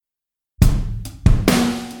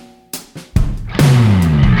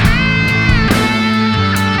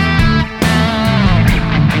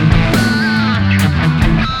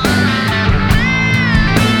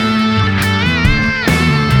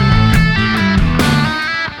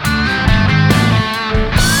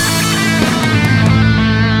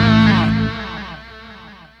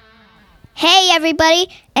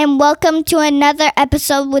everybody, and welcome to another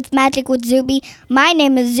episode with Magic with Zuby. My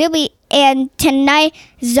name is Zuby, and tonight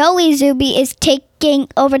Zoe Zuby is taking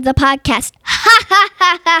over the podcast. Ha ha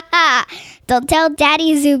ha ha ha! Don't tell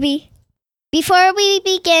Daddy Zuby. Before we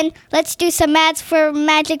begin, let's do some ads for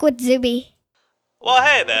Magic with Zuby. Well,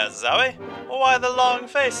 hey there, Zoe. Why the long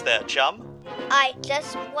face there, chum? I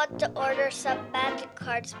just want to order some magic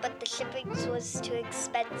cards, but the shipping was too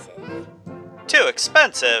expensive. Too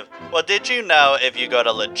expensive? Well, did you know if you go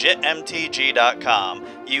to legitmtg.com,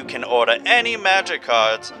 you can order any magic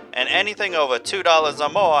cards, and anything over $2 or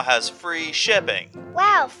more has free shipping?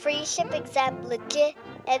 Wow, free shipping's at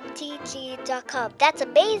legitmtg.com. That's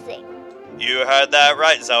amazing. You heard that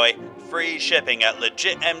right, Zoe. Free shipping at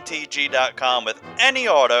legitmtg.com with any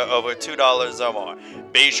order over $2 or more.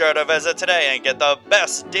 Be sure to visit today and get the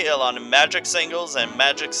best deal on Magic singles and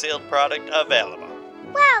Magic sealed product available.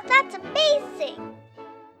 Wow, that's amazing!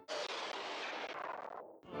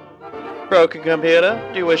 Broken computer?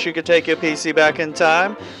 Do you wish you could take your PC back in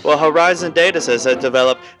time? Well, Horizon Datasys has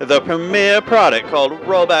developed the premier product called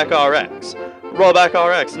Rollback RX. Rollback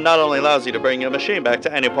RX not only allows you to bring your machine back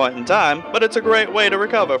to any point in time, but it's a great way to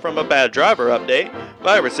recover from a bad driver update,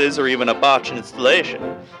 viruses, or even a botched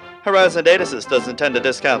installation. Horizon Datasys doesn't tend to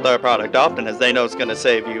discount their product often, as they know it's going to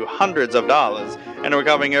save you hundreds of dollars in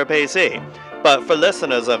recovering your PC. But for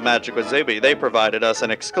listeners of Magic with Zuby, they provided us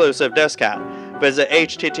an exclusive discount. Visit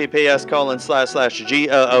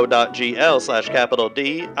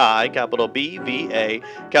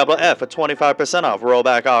https://goo.gl/D-I-B-V-A-F for 25% off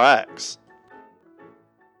Rollback RX.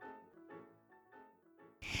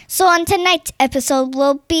 So on tonight's episode,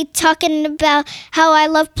 we'll be talking about how I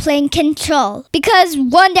love playing Control. Because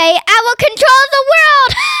one day, I will control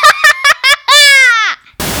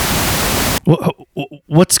the world!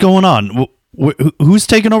 What's going on? Who's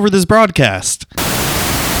taking over this broadcast?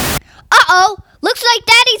 Uh-oh! Looks like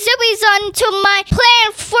Daddy Zuby's onto my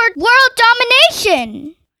plan for world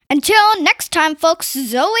domination! Until next time, folks,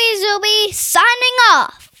 Zoe Zuby signing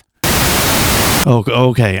off! Oh,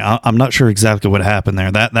 okay. I'm not sure exactly what happened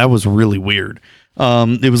there. That was really weird.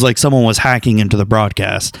 It was like someone was hacking into the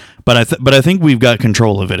broadcast, but I think we've got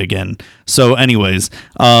control of it again. So, anyways,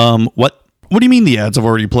 what do you mean the ads have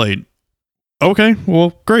already played? Okay,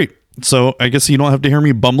 well, great. So I guess you don't have to hear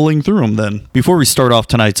me bumbling through them then. Before we start off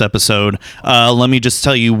tonight's episode, let me just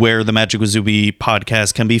tell you where the Magic with Zuby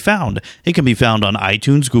podcast can be found. It can be found on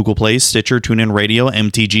iTunes, Google Play, Stitcher, TuneIn Radio,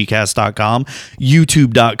 mtgcast.com,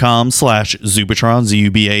 youtube.com/Zubatron,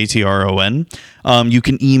 Zubatron. You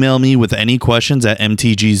can email me with any questions at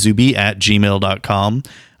mtgzuby@gmail.com.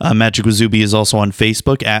 Magic with Zuby is also on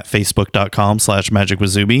Facebook at facebook.com/Magic with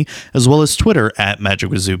Zuby, as well as Twitter at Magic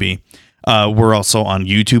with Zuby. We're also on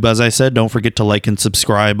YouTube, as I said. Don't forget to like and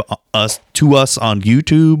subscribe to us on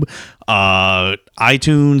YouTube,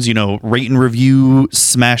 iTunes, rate and review,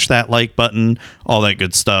 smash that like button, all that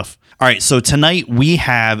good stuff. All right, so tonight we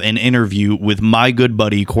have an interview with my good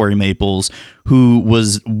buddy, Corey Maples, who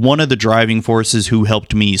was one of the driving forces who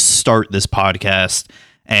helped me start this podcast.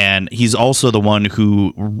 And he's also the one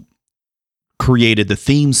who created the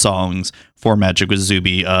theme songs for Magic with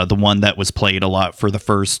Zuby, the one that was played a lot for the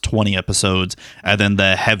first 20 episodes, and then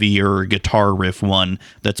the heavier guitar riff one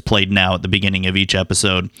that's played now at the beginning of each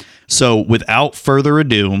episode. So without further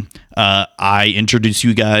ado, I introduce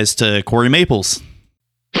you guys to Corey Maples.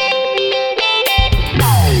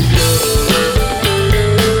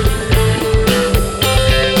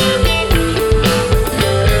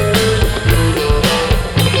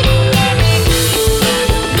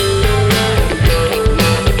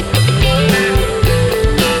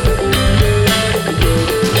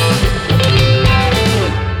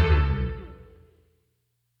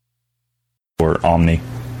 Or Omni.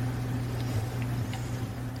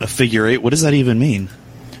 A figure eight? What does that even mean?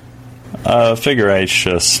 Figure eight's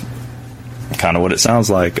just kind of what it sounds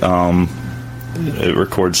like. It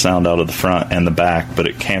records sound out of the front and the back, but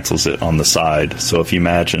it cancels it on the side. So if you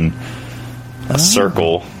imagine a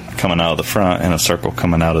circle coming out of the front and a circle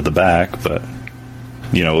coming out of the back, but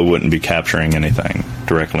it wouldn't be capturing anything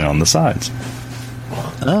directly on the sides.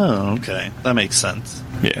 Oh, okay. That makes sense.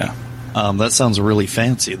 Yeah. That sounds really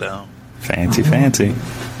fancy, though. Fancy.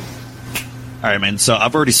 All right, man. So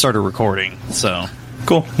I've already started recording. So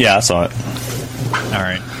cool. Yeah, I saw it. All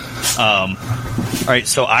right. All right.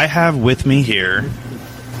 So I have with me here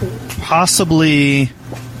possibly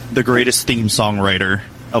the greatest theme songwriter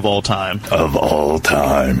of all time.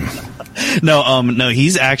 No,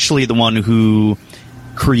 he's actually the one who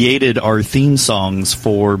created our theme songs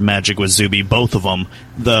for Magic with Zuby, both of them.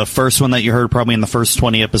 The first one that you heard probably in the first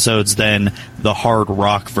 20 episodes, then the hard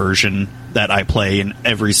rock version that I play in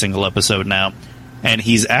every single episode now. and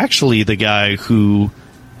he's actually the guy who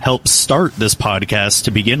helped start this podcast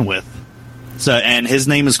to begin with. So, and his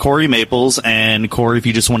name is Corey Maples. And Corey, if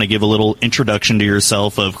you just want to give a little introduction to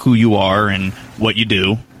yourself of who you are and what you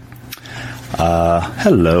do.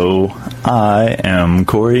 Hello, I am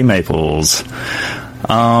Corey Maples.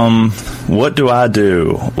 What do I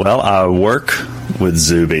do? Well, I work with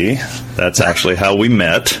Zuby. That's actually how we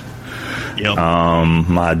met. Yep.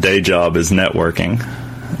 My day job is networking,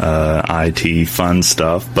 IT, fun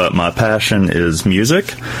stuff, but my passion is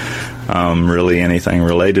music. Really anything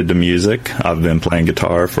related to music. I've been playing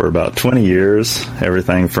guitar for about 20 years.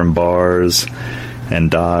 Everything from bars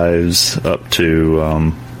and dives up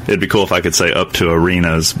to, it'd be cool if I could say up to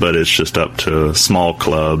arenas, but it's just up to small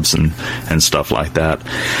clubs and stuff like that.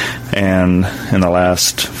 And in the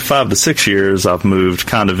last 5 to 6 years, I've moved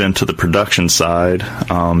kind of into the production side,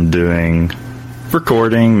 doing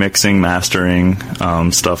recording, mixing, mastering,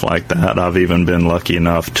 stuff like that. I've even been lucky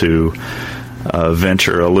enough to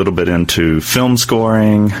venture a little bit into film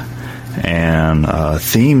scoring and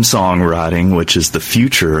theme song writing, which is the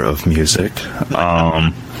future of music.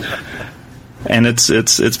 And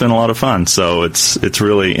it's been a lot of fun. So it's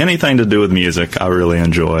really anything to do with music I really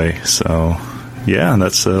enjoy. So yeah,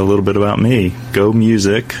 that's a little bit about me. Go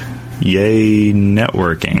music, yay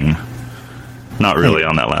networking. Not really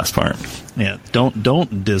on that last part. Yeah,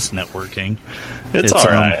 don't diss networking. It's all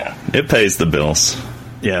right. It pays the bills.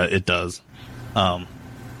 Yeah, it does.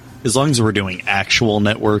 As long as we're doing actual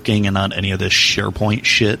networking and not any of this SharePoint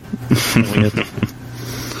shit.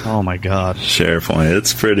 Oh my god. SharePoint,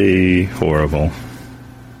 it's pretty horrible.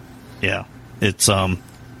 Yeah. It's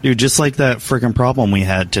dude, just like that freaking problem we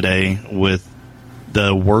had today with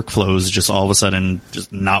the workflows just all of a sudden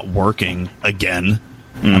just not working again.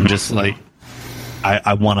 Mm-hmm. I'm just like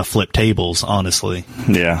I want to flip tables, honestly.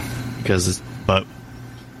 Yeah. But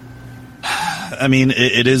I mean,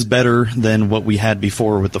 it is better than what we had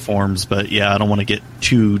before with the forums, but yeah, I don't want to get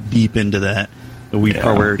too deep into that. We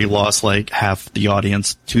probably already lost like half the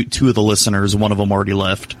audience. Two of the listeners, one of them already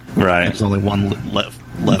left. Right. There's only one left.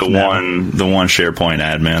 The now. the one SharePoint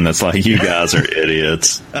admin that's like, you guys are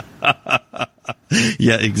idiots.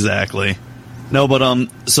 Yeah, exactly. No, but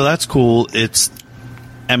so that's cool.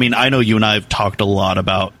 I mean, I know you and I have talked a lot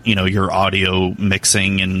about, your audio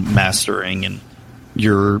mixing and mastering and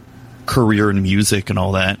your career in music and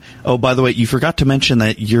all that. Oh, by the way, you forgot to mention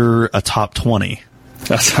that you're a top 20.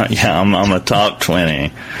 I'm a top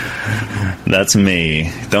 20. That's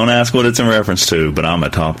me. Don't ask what it's in reference to, but I'm a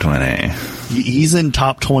top 20. He's in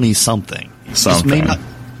top 20 something. Something.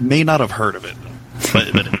 May not have heard of it, but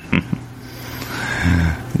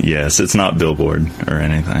yes, it's not Billboard or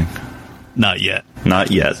anything. Not yet. Not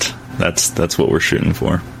yet. That's what we're shooting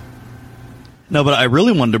for. No, but I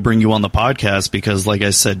really wanted to bring you on the podcast because, like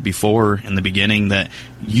I said before in the beginning, that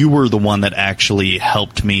you were the one that actually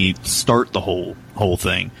helped me start the whole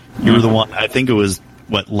thing. You were the one, I think it was,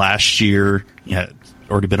 last year? Yeah, it's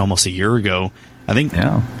already been almost a year ago. I think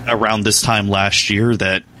around this time last year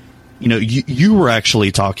that, you were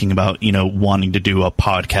actually talking about, wanting to do a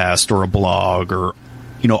podcast or a blog or,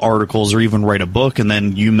 articles or even write a book. And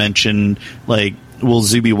then you mentioned, like, well,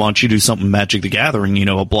 Zuby, why don't you do something Magic the Gathering,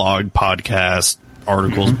 a blog, podcast,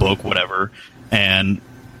 articles, book, whatever. And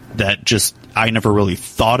that just, I never really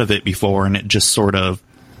thought of it before, and it just sort of,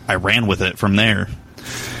 I ran with it from there.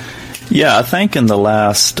 Yeah, I think in the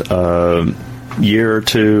last year or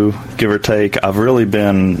two, give or take, I've really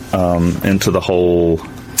been into the whole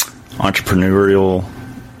entrepreneurial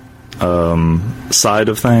side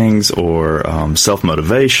of things, or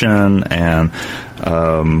self-motivation, and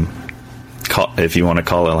if you want to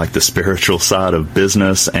call it like the spiritual side of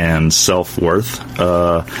business and self-worth.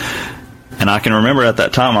 And I can remember at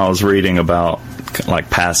that time I was reading about like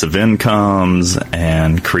passive incomes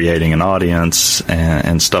and creating an audience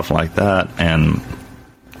and stuff like that. And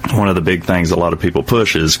one of the big things a lot of people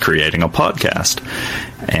push is creating a podcast.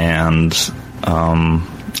 And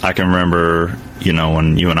I can remember,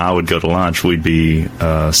 when you and I would go to lunch, we'd be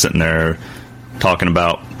sitting there talking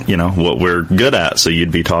about, what we're good at. So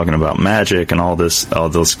you'd be talking about magic and all this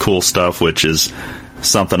cool stuff, which is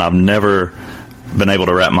something I've never been able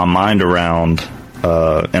to wrap my mind around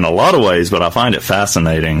in a lot of ways, but I find it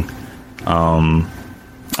fascinating. I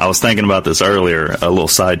was thinking about this earlier, a little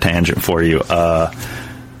side tangent for you. I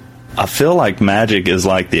feel like magic is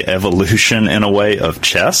like the evolution in a way of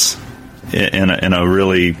chess in a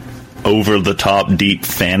really over-the-top, deep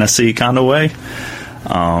fantasy kind of way.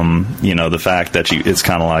 The fact that it's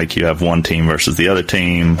kind of like you have one team versus the other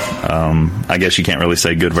team. I guess you can't really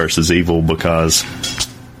say good versus evil because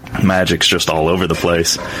magic's just all over the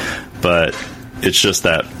place. But it's just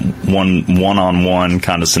that one-on-one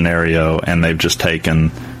kind of scenario, and they've just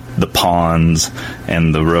taken the pawns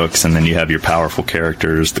and the rooks, and then you have your powerful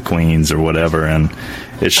characters, the queens or whatever, and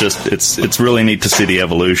it's really neat to see the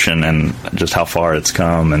evolution and just how far it's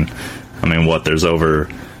come. And I mean, there's over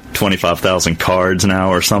 25,000 cards now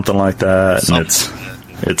or something like that, and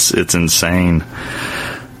it's insane.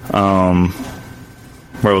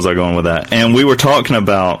 Where was I going with that? And we were talking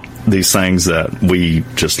about these things that we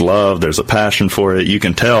just love. There's a passion for it. You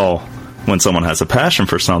can tell when someone has a passion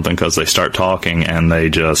for something because they start talking and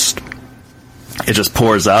it just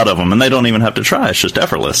pours out of them, and they don't even have to try. It's just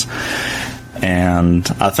effortless. And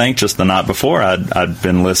I think just the night before, I'd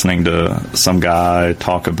been listening to some guy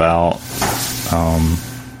talk about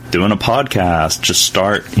doing a podcast. Just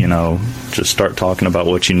start talking about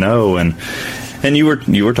what you know. And you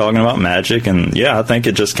were talking about magic, and yeah, I think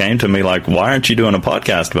it just came to me like, why aren't you doing a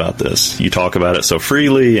podcast about this? You talk about it so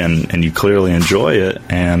freely, and you clearly enjoy it.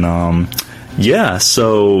 And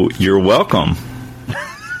so you're welcome.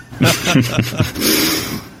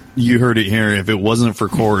 You heard it here. If it wasn't for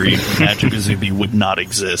Corey, Magic with Zuby would not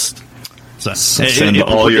exist. So send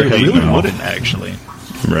all your hate really mail. Wouldn't actually.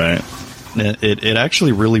 Right. It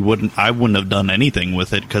actually really wouldn't. I wouldn't have done anything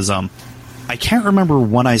with it because I can't remember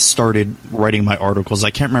when I started writing my articles.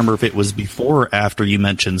 I can't remember if it was before or after you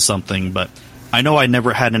mentioned something, but I know I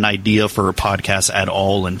never had an idea for a podcast at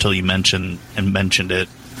all until you mentioned it.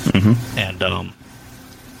 Mm-hmm. And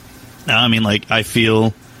I mean, like, I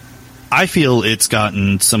feel it's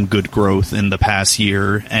gotten some good growth in the past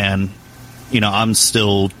year, and I'm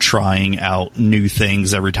still trying out new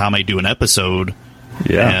things every time I do an episode.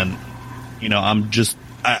 Yeah. And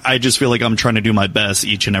I just feel like I'm trying to do my best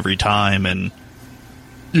each and every time, and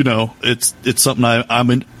it's something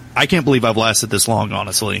I can't believe I've lasted this long,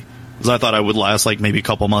 honestly, because I thought I would last like maybe a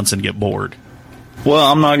couple months and get bored. Well,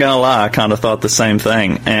 I'm not gonna lie, I kind of thought the same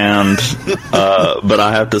thing, and but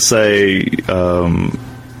I have to say,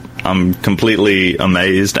 I'm completely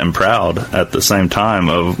amazed and proud at the same time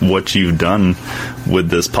of what you've done with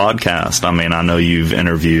this podcast. I mean, I know you've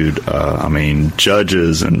interviewed,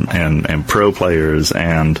 judges and pro players,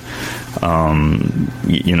 and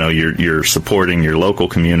you're supporting your local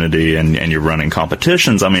community, and you're running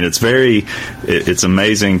competitions. I mean, it's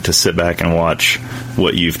amazing to sit back and watch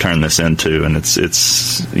what you've turned this into, and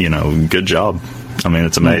it's good job. I mean,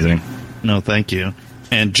 it's amazing. No, thank you.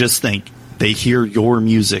 And just think, they hear your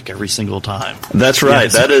music every single time. That's right.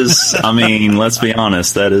 Yes. That is, let's be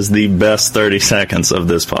honest, that is the best 30 seconds of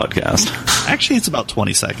this podcast. Actually, it's about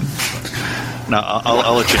 20 seconds. No,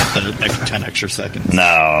 I'll let you have the 10 extra seconds.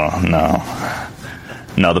 No,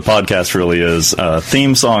 the podcast really is,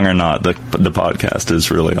 theme song or not, the podcast is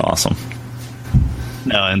really awesome.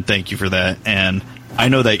 No, and thank you for that. And I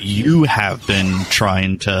know that you have been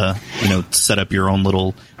trying to, set up your own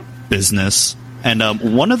little business. And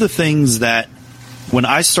one of the things that when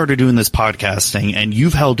I started doing this podcasting, and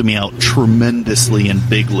you've helped me out tremendously and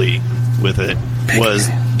bigly with it, was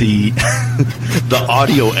the the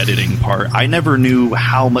audio editing part. I never knew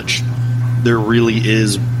how much there really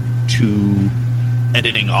is to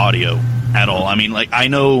editing audio at all. I mean, like, I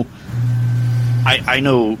know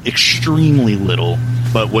extremely little,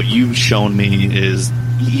 but what you've shown me is,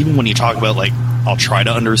 even when you talk about, like, I'll try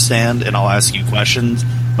to understand and I'll ask you questions,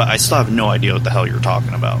 but I still have no idea what the hell you're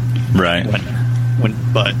talking about. Right. But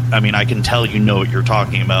I mean, I can tell you know what you're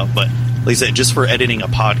talking about. But like I said, just for editing a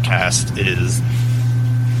podcast is,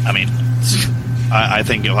 I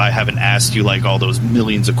think if I haven't asked you like all those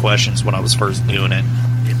millions of questions when I was first doing it,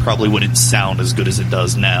 it probably wouldn't sound as good as it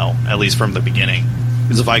does now, at least from the beginning.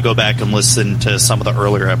 Because if I go back and listen to some of the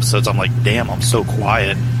earlier episodes, I'm like, damn, I'm so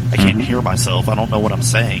quiet. I can't hear myself. I don't know what I'm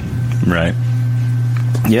saying. Right.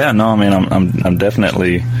 Yeah, no, I'm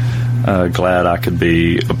definitely glad I could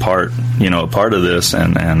be a part of this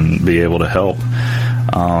and be able to help.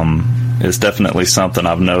 It's definitely something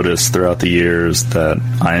I've noticed throughout the years that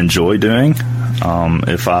I enjoy doing.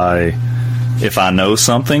 If I know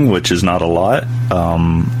something, which is not a lot,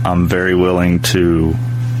 I'm very willing to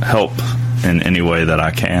help in any way that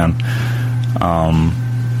I can.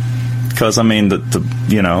 Because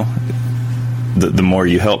the more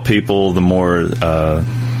you help people, the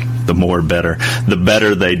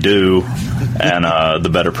better they do, and the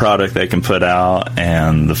better product they can put out,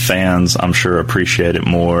 and the fans, I'm sure, appreciate it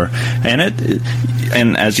more.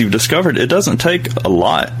 And as you've discovered, it doesn't take a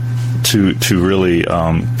lot to really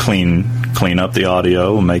clean up the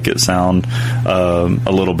audio and make it sound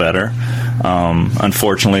a little better.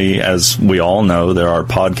 Unfortunately, as we all know, there are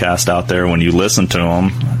podcasts out there, when you listen to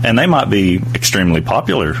them, and they might be extremely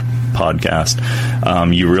popular podcasts,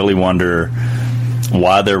 you really wonder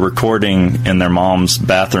why they're recording in their mom's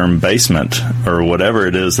bathroom basement or whatever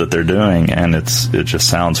it is that they're doing, and it just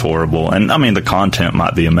sounds horrible. And I mean, the content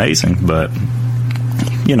might be amazing, but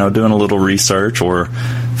doing a little research or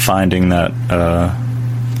finding that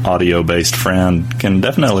audio-based friend can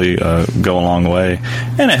definitely go a long way,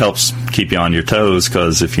 and it helps keep you on your toes,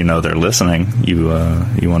 because if you know they're listening, you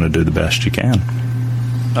want to do the best you can.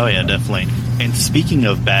 Oh yeah, definitely. And speaking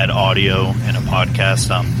of bad audio in a podcast,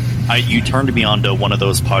 you turned me on to one of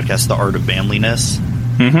those podcasts, The Art of Manliness.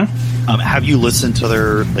 Mm-hmm. Have you listened to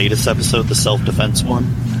their latest episode, the self-defense one?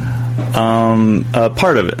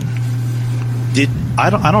 Part of it. I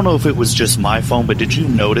don't know if it was just my phone, but did you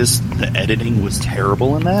notice the editing was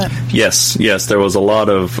terrible in that? Yes, there was a lot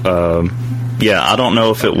of I don't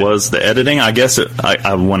know if it was the editing. I guess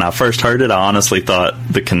when I first heard it, I honestly thought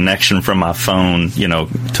the connection from my phone,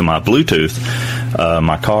 to my Bluetooth,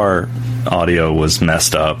 my car audio was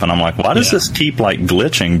messed up, and I'm like, why does this keep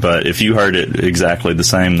glitching? But if you heard it exactly the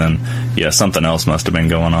same, then something else must have been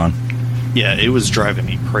going on. Yeah, it was driving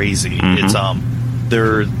me crazy. Mm-hmm. It's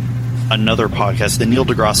they're another podcast, the Neil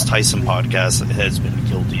deGrasse Tyson podcast, has been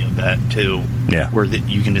guilty of that too. Yeah, where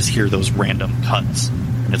you can just hear those random cuts,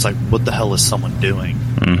 and it's like, what the hell is someone doing?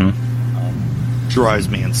 Mm-hmm. Drives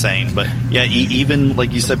me insane. But yeah, even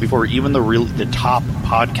like you said before, even the top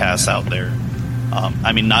podcasts out there.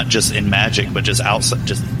 I mean, not just in Magic, but just outside,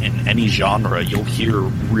 just in any genre, you'll hear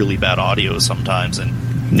really bad audio sometimes. And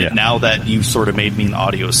now that you've sort of made me an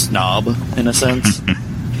audio snob in a sense,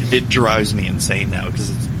 it drives me insane now, because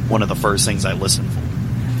it's one of the first things I listen for.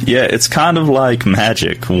 Yeah, it's kind of like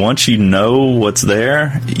Magic. Once you know what's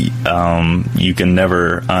there, you can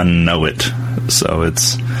never unknow it. So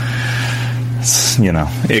it's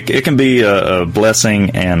it can be a blessing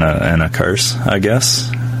and a curse, I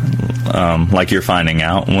guess. Like you're finding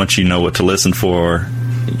out, once you know what to listen for,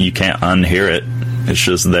 you can't unhear it. It's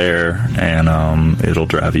just there, and it'll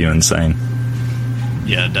drive you insane.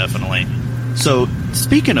 Yeah, definitely. So,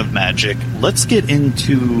 speaking of Magic, let's get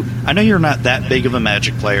into... I know you're not that big of a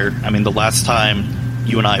Magic player. I mean, the last time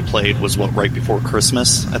you and I played was, right before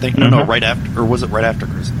Christmas, I think? Mm-hmm. No, right after... Or was it right after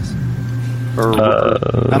Christmas? Or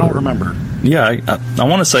I don't remember. Yeah, I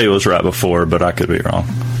want to say it was right before, but I could be wrong.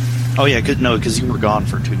 Oh, yeah, because you were gone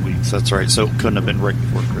for 2 weeks. That's right. So, it couldn't have been right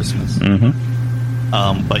before Christmas.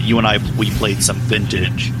 Mm-hmm. But you and I, we played some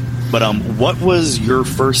Vintage. But what was your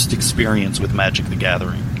first experience with Magic the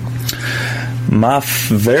Gathering? My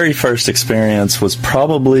very first experience was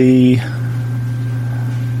probably...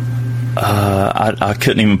 I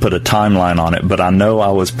couldn't even put a timeline on it, but I know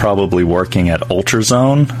I was probably working at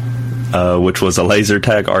Ultrazone, which was a laser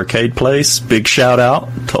tag arcade place. Big shout out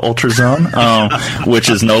to Ultrazone, which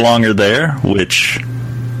is no longer there, which...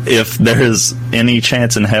 If there is any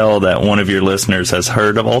chance in hell that one of your listeners has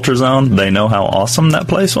heard of Ultrazone, they know how awesome that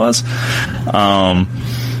place was.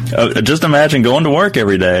 Just imagine going to work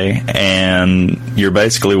every day, and you're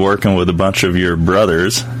basically working with a bunch of your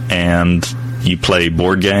brothers, and you play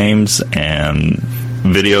board games and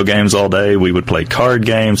video games all day. We would play card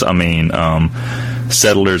games. I mean,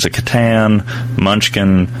 Settlers of Catan,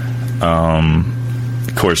 Munchkin,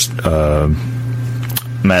 of course,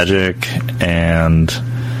 Magic, and...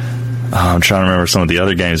 I'm trying to remember some of the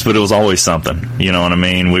other games, but it was always something. You know what I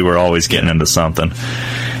mean? We were always getting into something.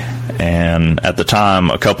 And at the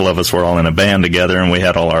time, a couple of us were all in a band together, and we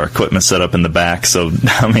had all our equipment set up in the back. So,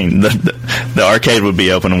 I mean, the arcade would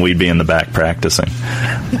be open, and we'd be in the back practicing.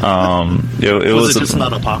 Was it just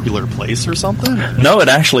not a popular place or something? No, it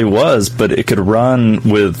actually was, but it could run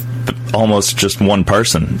with almost just one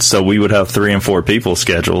person. So we would have 3 and 4 people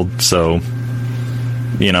scheduled. So...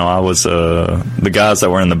 I was the guys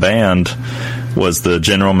that were in the band was the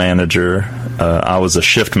general manager. I was a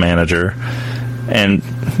shift manager, and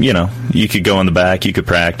you could go in the back, you could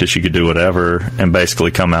practice, you could do whatever, and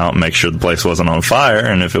basically come out and make sure the place wasn't on fire.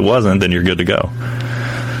 And if it wasn't, then you're good to go.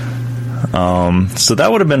 So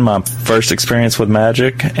that would have been my first experience with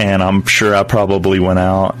Magic, and I'm sure I probably went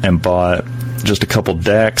out and bought just a couple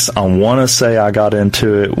decks. I want to say I got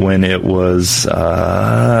into it when it was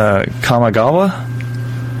Kamigawa.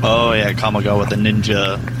 Oh yeah, Kamigawa, the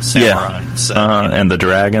Ninja Samurai set. And the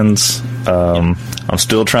dragons. I'm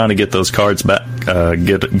still trying to get those cards back,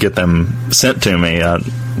 get them sent to me.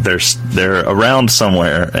 They're around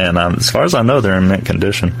somewhere, and as far as I know, they're in mint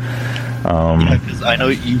condition. Yeah, because I know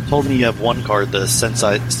you told me you have one card, the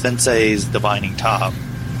Sensei's Divining Top.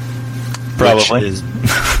 Probably.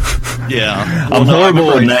 Yeah. I'm horrible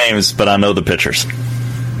with names, but I know the pictures.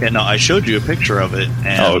 Yeah, no, I showed you a picture of it,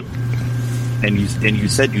 and And you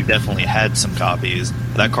said you definitely had some copies.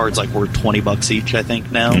 That card's like worth $20 each, I think,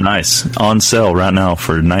 now. Nice. On sale right now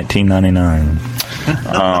for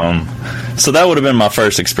 $19.99. So that would have been my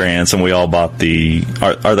first experience, and we all bought the...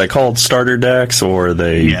 Are they called starter decks, or are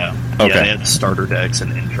they... Yeah. Okay. Yeah, they had starter decks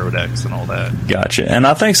and intro decks and all that. Gotcha. And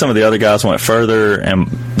I think some of the other guys went further and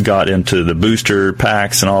got into the booster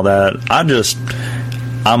packs and all that. I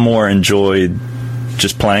more enjoyed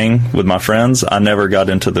just playing with my friends. I never got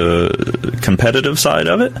into the competitive side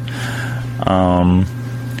of it.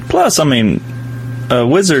 Plus, I mean,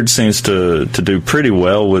 Wizard seems to do pretty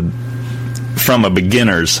well with, from a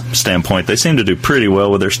beginner's standpoint, they seem to do pretty well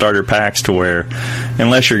with their starter packs, to where,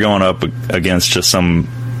 unless you're going up against just some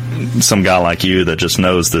guy like you that just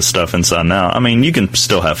knows this stuff inside and out, I mean, you can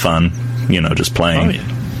still have fun, just playing. Oh,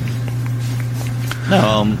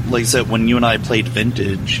 yeah. Like I said, when you and I played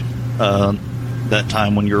Vintage, that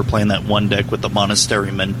time when you were playing that one deck with the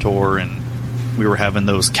Monastery Mentor, and we were having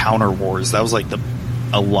those counter wars, that was like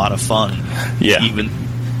a lot of fun. Yeah.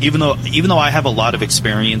 Even though I have a lot of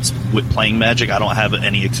experience with playing Magic, I don't have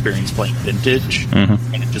any experience playing Vintage.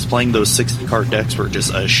 Mm-hmm. And just playing those 60-card decks were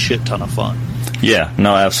just a shit ton of fun. Yeah,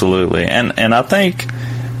 no, absolutely. And I think,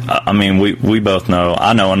 I mean, we both know,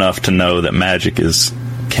 I know enough to know that Magic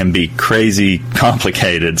can be crazy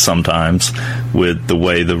complicated sometimes with the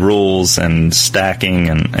way the rules and stacking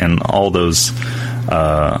and all those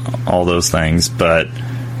things. But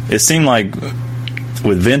it seemed like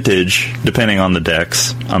with Vintage, depending on the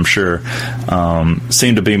decks, I'm sure,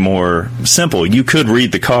 seemed to be more simple. You could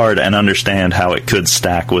read the card and understand how it could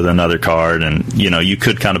stack with another card, and you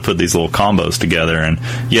could kind of put these little combos together. And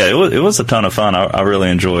yeah, it was a ton of fun. I really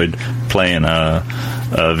enjoyed playing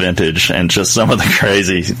Vintage, and just some of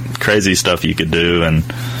the crazy stuff you could do, and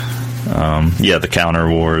the counter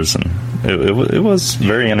wars, and it was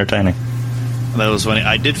very entertaining. That was funny.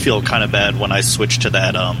 I did feel kind of bad when I switched to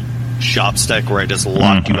that Shops deck where I just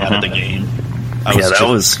locked you out of the game. That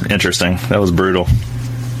was interesting. That was brutal.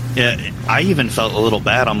 Yeah, I even felt a little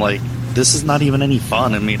bad. I'm like, this is not even any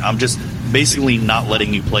fun. I mean, I'm just basically not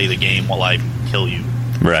letting you play the game while I kill you.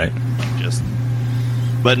 Right.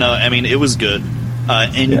 But no, I mean, it was good.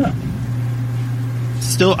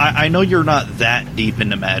 Still, I know you're not that deep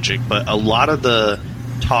into Magic, but a lot of the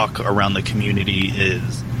talk around the community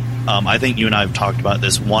is, I think you and I have talked about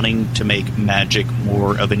this, wanting to make Magic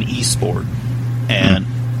more of an esport. And,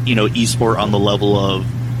 esport on the level of,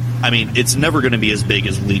 I mean, it's never going to be as big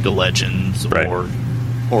as League of Legends, right, or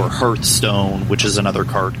Hearthstone, which is another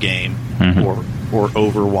card game, or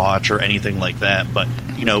Overwatch or anything like that. But,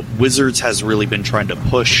 Wizards has really been trying to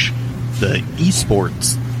push the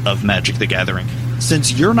esports of Magic the Gathering.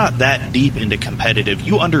 Since you're not that deep into competitive,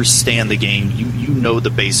 you understand the game, you know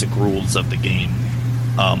the basic rules of the game.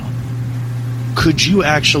 Could you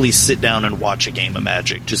actually sit down and watch a game of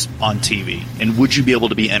Magic just on TV? And would you be able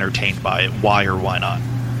to be entertained by it? Why or why not?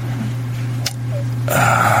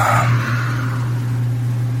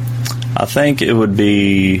 I think it would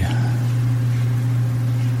be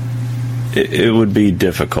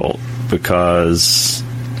difficult, because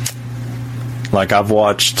like I've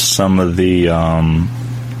watched some of the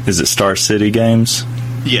is it Star City games?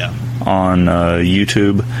 Yeah. On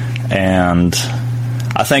YouTube, and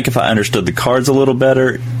I think if I understood the cards a little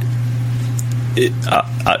better,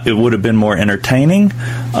 it would have been more entertaining.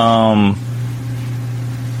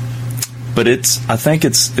 But I think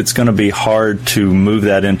it's going to be hard to move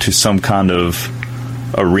that into some kind of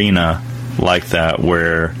arena like that,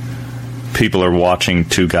 where people are watching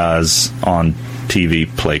two guys on TV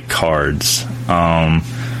play cards. I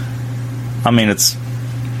mean, it's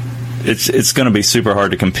going to be super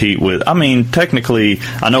hard to compete with. I mean, technically,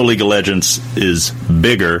 I know League of Legends is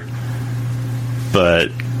bigger,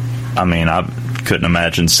 but I mean, I couldn't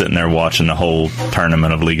imagine sitting there watching the whole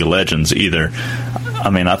tournament of League of Legends either. I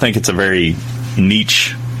mean, I think it's a very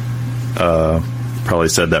niche, probably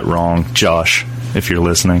said that wrong, Josh, if you're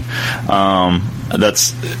listening. I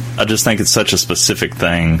just think it's such a specific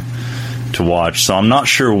thing to watch, so I'm not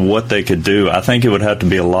sure what they could do. I think it would have to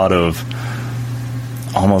be a lot of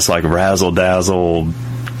almost like razzle-dazzle,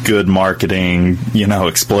 good marketing,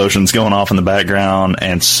 explosions going off in the background,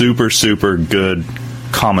 and super, super good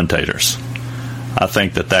commentators. I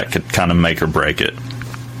think that could kind of make or break it.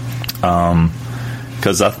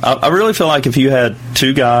 Because I really feel like if you had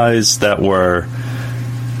two guys that were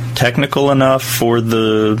technical enough for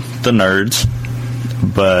the nerds,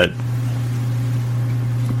 but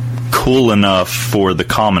cool enough for the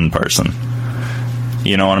common person,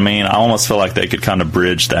 you know what I mean? I almost feel like they could kind of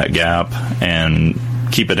bridge that gap and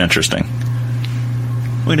keep it interesting.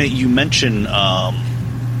 Well, you mentioned,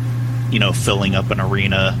 filling up an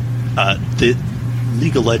arena. the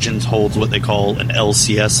League of Legends holds what they call an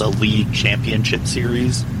LCS, a League Championship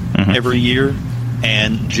Series, every year.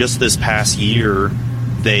 And just this past year,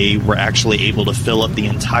 they were actually able to fill up the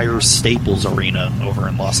entire Staples Arena over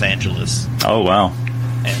in Los Angeles. Oh, wow.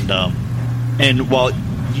 And while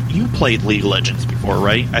you played League of Legends before,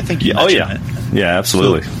 right? I think you mentioned it. Yeah,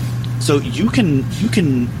 absolutely. So you can.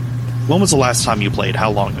 When was the last time you played? How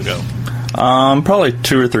long ago? Probably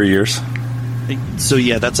 2 or 3 years. So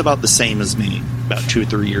yeah, that's about the same as me. About 2 or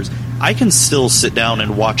 3 years. I can still sit down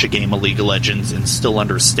and watch a game of League of Legends and still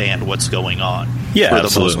understand what's going on. Yeah, for the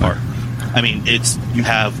absolutely. most part. I mean, you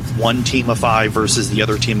have one team of 5 versus the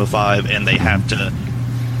other team of 5, and they have to.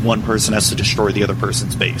 One person has to destroy the other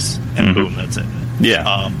person's base, and boom, that's it.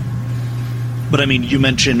 Yeah. But I mean, you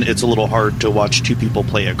mentioned it's a little hard to watch 2 people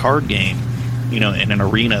play a card game. In an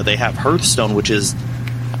arena. They have Hearthstone, which is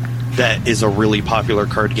a really popular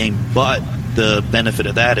card game, but the benefit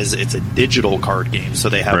of that is it's a digital card game, so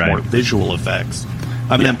they have more visual effects.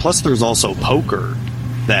 I mean, and plus there's also poker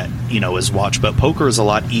that is watched, but poker is a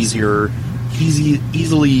lot easily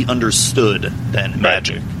understood than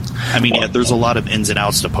Magic. I mean, there's a lot of ins and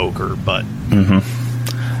outs to poker, but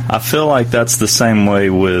I feel like that's the same way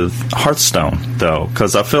with Hearthstone, though,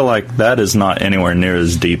 because I feel like that is not anywhere near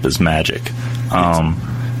as deep as Magic.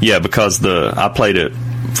 Because I played it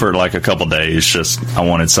for like a couple days, just I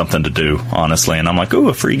wanted something to do, honestly, and I'm like, ooh,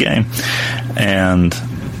 a free game. And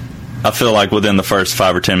I feel like within the first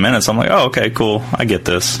 5 or 10 minutes, I'm like, oh, okay, cool, I get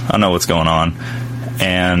this, I know what's going on.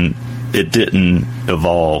 And it didn't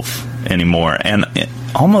evolve anymore, and it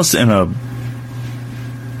almost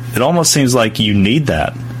seems like you need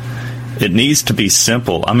that. It needs to be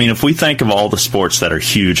simple. I mean, if we think of all the sports that are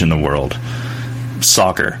huge in the world,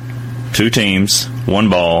 soccer, 2 teams, 1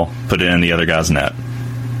 ball, put it in the other guy's net.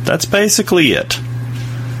 That's basically it.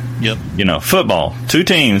 Yep. Football, 2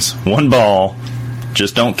 teams, 1 ball,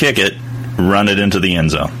 just don't kick it, run it into the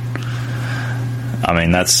end zone. I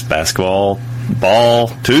mean, that's basketball, ball,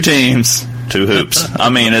 2 teams, 2 hoops. I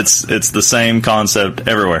mean, it's the same concept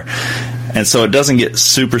everywhere. And so it doesn't get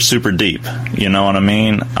super, super deep. You know what I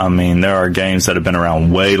mean? I mean, there are games that have been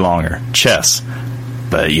around way longer. Chess.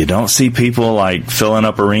 But you don't see people, like, filling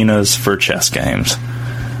up arenas for chess games.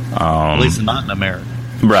 At least not in America.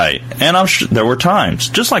 Right. And I'm sure there were times,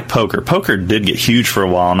 just like poker. Poker did get huge for a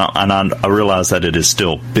while, and I realize that it is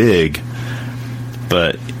still big.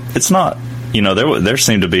 But it's not... there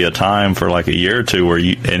seemed to be a time for like a year or 2 where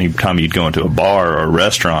any time you'd go into a bar or a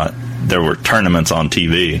restaurant, there were tournaments on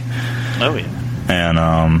TV. Oh, yeah. And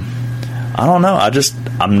I don't know.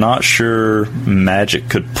 I'm not sure Magic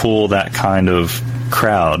could pull that kind of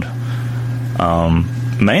crowd,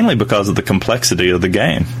 mainly because of the complexity of the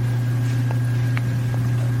game.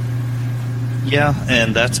 Yeah,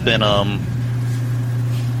 and that's been and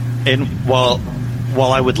while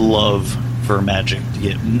I would love for Magic to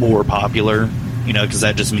get more popular, because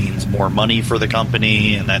that just means more money for the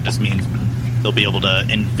company, and that just means they'll be able to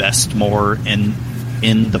invest more in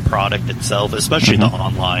the product itself, especially the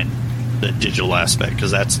online, the digital aspect,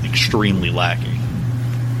 because that's extremely lacking.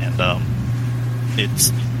 And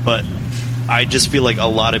but I just feel like a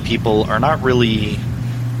lot of people are not really,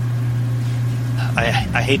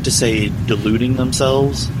 I hate to say deluding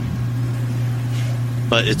themselves,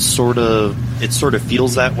 but it sort of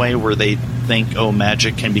feels that way, where they think, oh,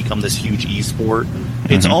 Magic can become this huge esport.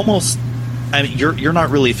 It's almost, I mean, you're not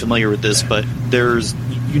really familiar with this, but there's,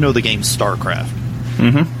 the game StarCraft.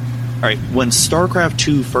 All right, when StarCraft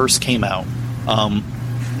 2 first came out,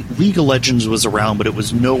 League of Legends was around, but it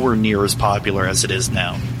was nowhere near as popular as it is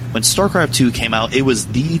now. When StarCraft 2 came out, it was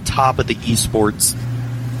the top of the esports,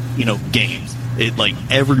 games. It, like,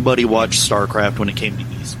 everybody watched StarCraft when it came to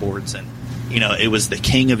esports, and it was the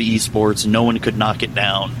king of esports. No one could knock it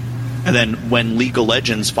down. And then when League of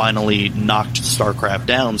Legends finally knocked StarCraft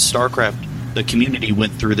down, the community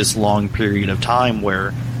went through this long period of time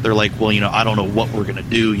where they're like, well, I don't know what we're going to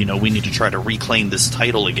do. We need to try to reclaim this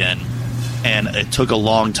title again. And it took a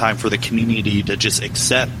long time for the community to just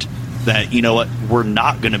accept that, we're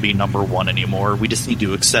not going to be number 1 anymore. We just need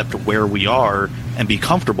to accept where we are and be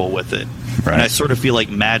comfortable with it. Right. And I sort of feel like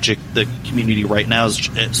Magic, the community right now, is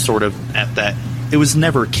sort of at that. It was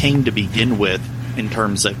never king to begin with in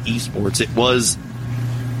terms of esports.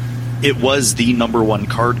 It was the number 1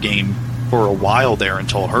 card game for a while there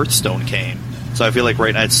until Hearthstone came. So I feel like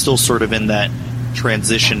right now it's still sort of in that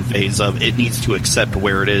transition phase of it needs to accept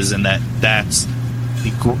where it is, and that's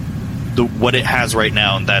what it has right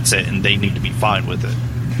now, and that's it, and they need to be fine with it.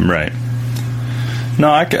 Right.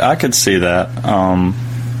 No, I could see that.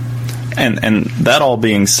 And that all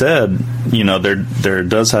being said, there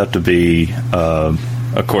does have to be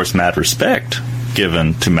of course, mad respect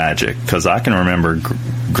given to Magic, because I can remember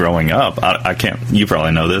growing up. I can't. You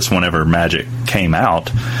probably know this. Whenever Magic came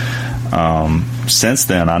out, since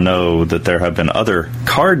then I know that there have been other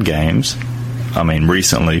card games. I mean,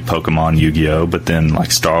 recently Pokemon, Yu-Gi-Oh, but then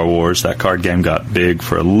like Star Wars, that card game got big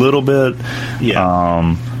for a little bit.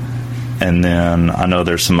 Yeah. And then I know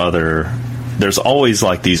there's some other. There's always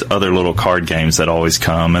like these other little card games that always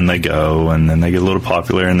come and they go, and then they get a little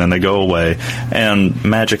popular and then they go away. And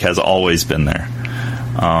Magic has always been there.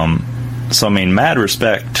 So I mean, mad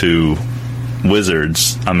respect to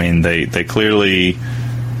Wizards. I mean, they clearly.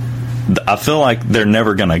 I feel like they're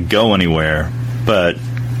never going to go anywhere, but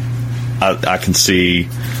I can see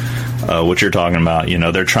what you're talking about. You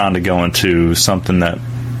know, they're trying to go into something that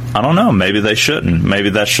I don't know. Maybe they shouldn't.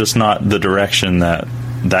 Maybe that's just not the direction that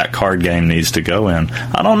card game needs to go in.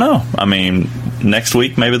 I don't know. I mean, next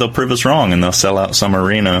week maybe they'll prove us wrong and they'll sell out some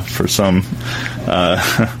arena for some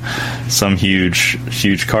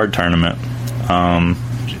huge card tournament. I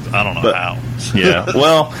don't know how. Yeah.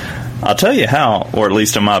 Well, I'll tell you how, or at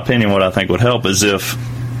least in my opinion, what I think would help is if,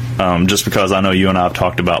 just because I know you and I have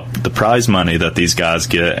talked about the prize money that these guys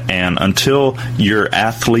get, and until your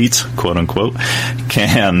athletes, quote unquote,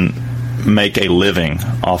 can make a living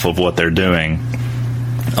off of what they're doing,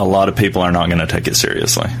 a lot of people are not going to take it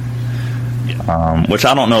seriously. Yeah. Which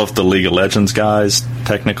I don't know if the League of Legends guys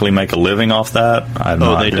technically make a living off that. I have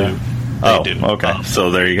no idea. They do. Okay. So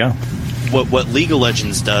there you go. What League of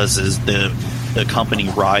Legends does is the company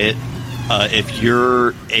Riot, if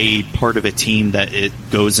you're a part of a team that it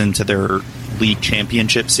goes into their league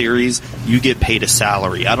championship series, you get paid a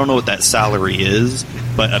salary. I don't know what that salary is,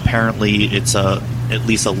 but apparently it's at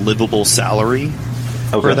least a livable salary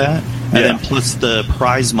for that. And then plus the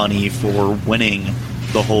prize money for winning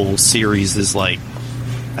the whole series is like,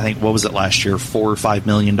 I think, what was it last year, $4 or $5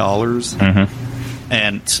 million? Mm-hmm.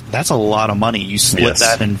 And that's a lot of money. You split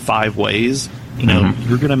that in 5 ways. You know,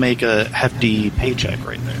 you're going to make a hefty paycheck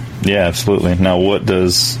right there. Yeah, absolutely. Now,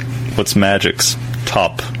 what's Magic's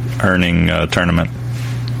top earning tournament?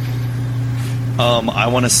 I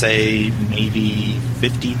want to say maybe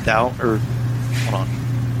 50,000 or hold on,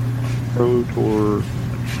 Pro Tour.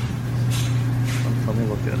 Let me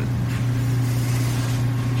look at it.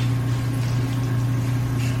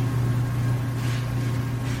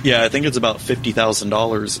 Yeah, I think it's about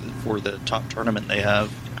 $50,000 for the top tournament they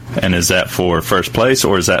have. And is that for first place,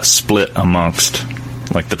 or is that split amongst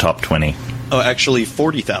like the top 20? Oh, actually,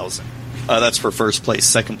 40,000. That's for first place.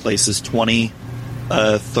 Second place is 20.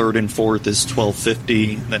 Third and fourth is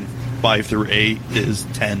 1250. Then 5 through 8 is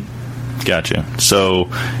 10. Gotcha. So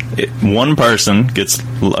one person gets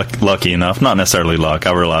lucky enough, not necessarily luck.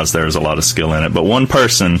 I realize there's a lot of skill in it, but one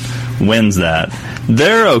person wins that.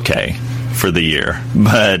 They're okay for the year,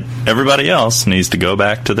 but everybody else needs to go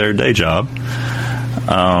back to their day job.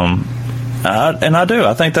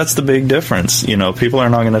 I think that's the big difference. You know, people are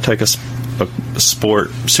not going to take a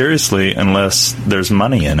sport seriously unless there's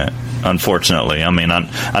money in it, unfortunately. I mean,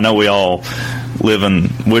 I know we all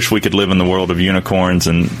wish we could live in the world of unicorns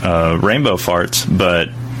and rainbow farts, but,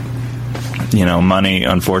 you know, money,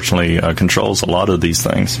 unfortunately, controls a lot of these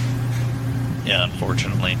things. Yeah,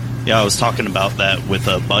 unfortunately. Yeah, I was talking about that with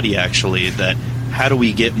a buddy, actually, that how do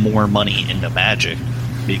we get more money into Magic?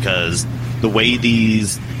 Because the way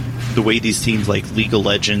these teams like League of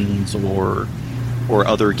Legends or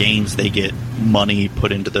other games, they get money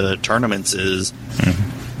put into the tournaments is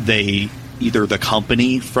they either the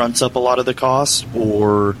company fronts up a lot of the costs,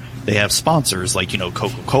 or they have sponsors like, you know,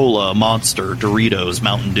 Coca-Cola, Monster, Doritos,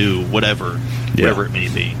 Mountain Dew, whatever it may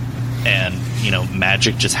be. And, you know,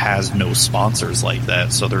 Magic just has no sponsors like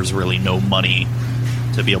that, so there's really no money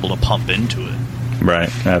to be able to pump into it. Right,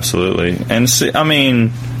 absolutely. And see, I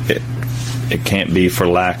mean, it can't be for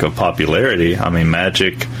lack of popularity. I mean,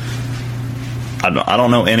 Magic, I don't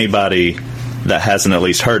know anybody that hasn't at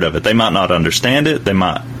least heard of it. They might not understand it, they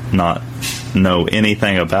might not know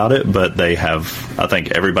anything about it, but they have. I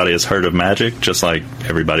think everybody has heard of Magic, just like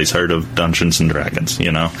everybody's heard of Dungeons and Dragons,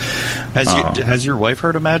 you know. Has your wife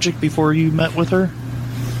heard of Magic before you met with her?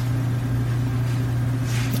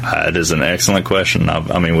 It is an excellent question.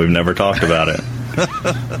 I mean, we've never talked about it.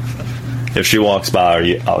 If she walks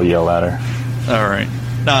by, I'll yell at her. All right.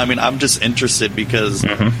 No, I mean, I'm just interested because,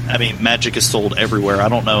 I mean, Magic is sold everywhere. I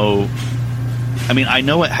don't know. I mean, I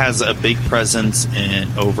know it has a big presence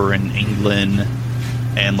over in England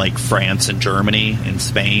and, like, France and Germany and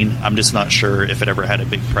Spain. I'm just not sure if it ever had a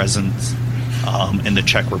big presence in the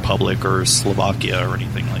Czech Republic or Slovakia or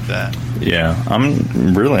anything like that. Yeah,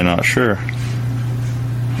 I'm really not sure.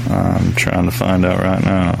 I'm trying to find out right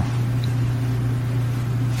now.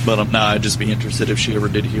 But no, I'd just be interested if she ever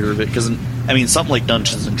did hear of it, because I mean, something like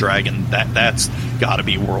Dungeons and Dragons, that's got to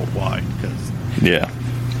be worldwide, Yeah.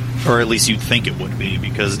 or at least you'd think it would be,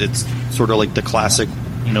 because it's sort of like the classic,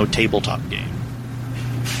 tabletop game.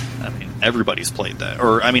 I mean, everybody's played that,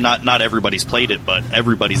 or I mean, not everybody's played it, but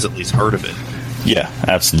everybody's at least heard of it. Yeah,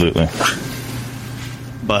 absolutely.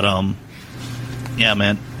 But yeah,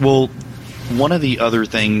 man. Well, one of the other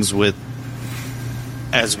things with,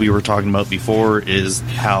 as we were talking about before, is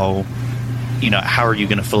how are you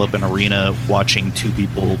going to fill up an arena watching two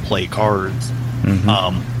people play cards?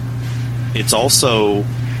 It's also,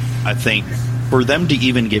 I think, for them to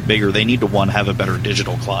even get bigger, they need to, one, have a better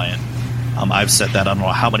digital client. I've said that I don't know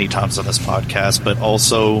how many times on this podcast, but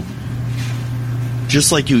also,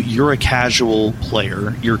 just like you're a casual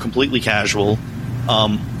player, you're completely casual,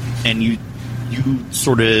 and you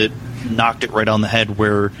sort of knocked it right on the head,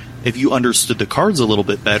 where if you understood the cards a little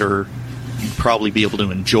bit better, you'd probably be able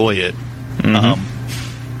to enjoy it.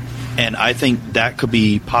 And I think that could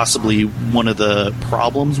be possibly one of the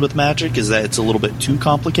problems with Magic, is that it's a little bit too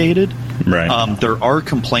complicated. Right. There are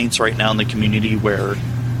complaints right now in the community where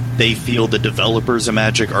they feel the developers of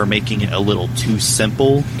Magic are making it a little too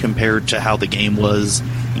simple compared to how the game was,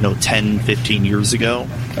 10, 15 years ago.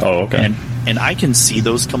 Oh, okay. And I can see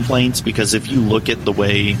those complaints, because if you look at the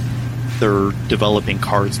way they're developing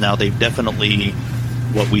cards now, they've definitely,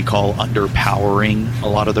 what we call, underpowering a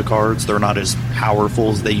lot of the cards. They're not as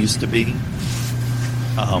powerful as they used to be.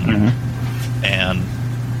 And,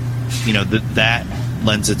 that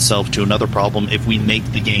lends itself to another problem. If we make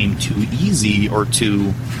the game too easy, or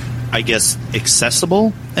too, I guess,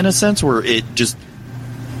 accessible, in a sense, where it just...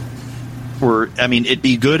 it'd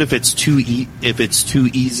be good if it's too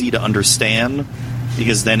easy to understand,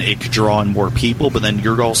 because then it could draw in more people, but then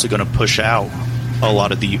you're also going to push out a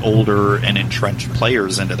lot of the older and entrenched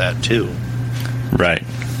players into that too. Right.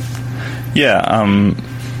 Yeah.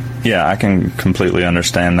 Yeah, I can completely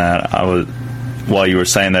understand that. While you were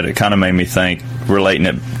saying that, it kind of made me think, relating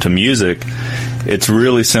it to music, it's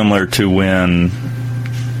really similar to when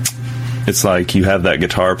it's like you have that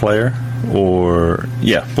guitar player, or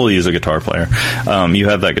we'll use a guitar player. You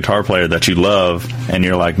have that guitar player that you love, and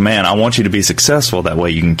you're like, man, I want you to be successful. That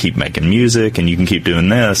way you can keep making music, and you can keep doing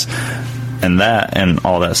this and that and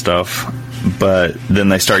all that stuff. But then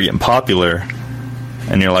they start getting popular,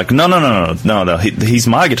 and you're like, no, he's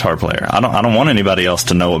my guitar player. I don't want anybody else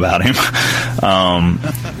to know about him.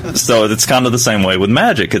 So it's kind of the same way with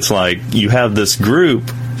Magic. It's like you have this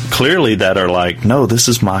group clearly that are like, no, this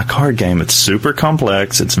is my card game. It's super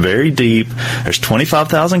complex. It's very deep. There's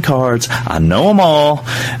 25,000 cards. I know them all.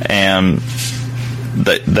 And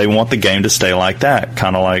they want the game to stay like that.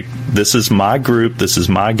 Kind of like, this is my group. This is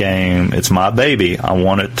my game. It's my baby. I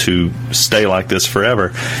want it to stay like this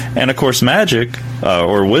forever. And of course, Magic,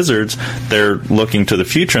 or Wizards, they're looking to the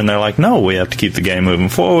future, and they're like, no, we have to keep the game moving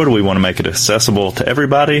forward. We want to make it accessible to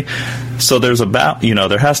everybody. So there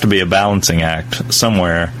has to be a balancing act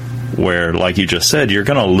somewhere, where, like you just said, you're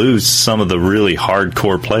going to lose some of the really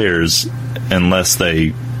hardcore players unless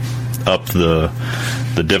they up the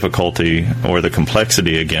difficulty or the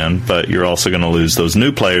complexity again. But you're also going to lose those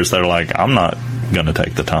new players that are like, I'm not going to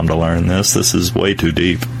take the time to learn this. This is way too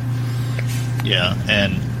deep. Yeah,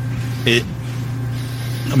 and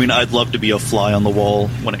I'd love to be a fly on the wall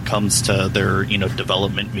when it comes to their,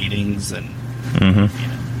 development meetings, and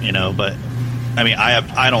but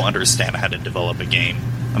I don't understand how to develop a game.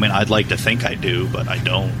 I'd like to think I do, but I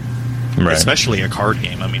don't. Right. Especially a card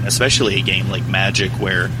game. Especially a game like Magic,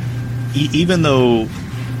 where even though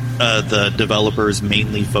the developers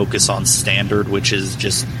mainly focus on Standard, which is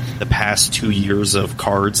just the past 2 years of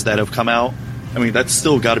cards that have come out, that's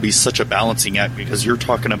still got to be such a balancing act, because you're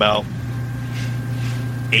talking about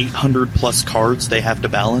 800 plus cards they have to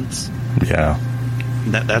balance. Yeah.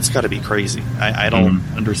 That's got to be crazy. I don't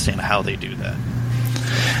understand how they do that.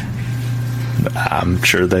 I'm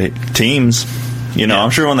sure teams,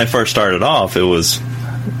 I'm sure when they first started off, it was,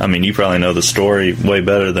 you probably know the story way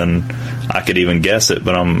better than I could even guess it,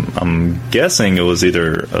 but I'm guessing it was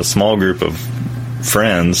either a small group of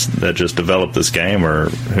friends that just developed this game, or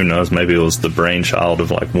who knows, maybe it was the brainchild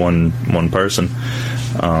of like one person.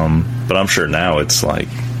 But I'm sure now it's like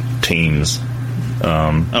teams.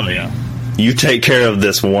 Oh yeah. You take care of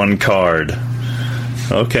this one card.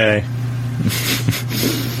 Okay.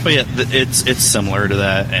 But yeah, it's similar to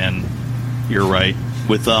that, and you're right.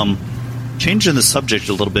 With changing the subject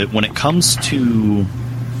a little bit, when it comes to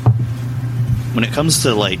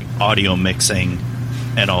like audio mixing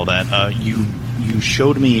and all that, you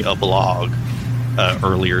showed me a blog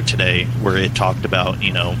earlier today where it talked about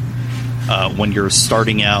when you're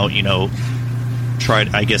starting out, try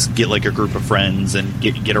to, I guess, get like a group of friends and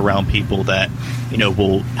get around people that,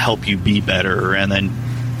 will help you be better, and then,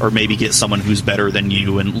 or maybe get someone who's better than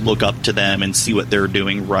you and look up to them and see what they're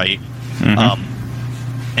doing right.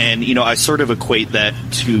 And, I sort of equate that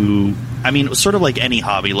to, sort of like any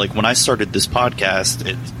hobby. Like when I started this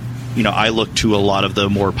podcast, I look to a lot of the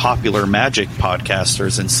more popular Magic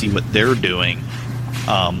podcasters and see what they're doing.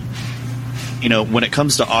 When it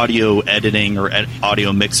comes to audio editing or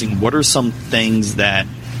audio mixing, what are some things that,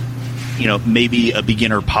 maybe a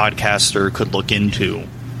beginner podcaster could look into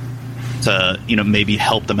to, maybe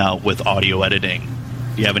help them out with audio editing?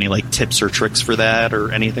 Do you have any like tips or tricks for that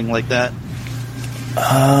or anything like that?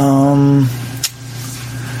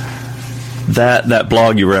 That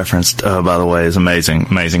blog you referenced, by the way, is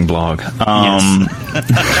amazing blog.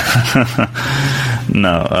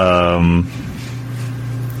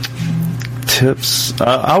 Tips.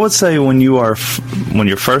 I would say when you're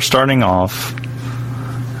first starting off with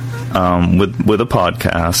a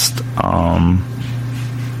podcast,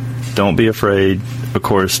 don't be afraid, of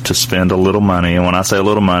course, to spend a little money. And when I say a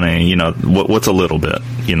little money, what's a little bit?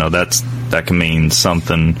 That can mean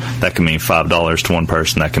something. That can mean $5 to one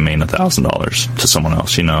person. That can mean $1,000 to someone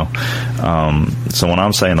else. So when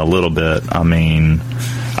I'm saying a little bit,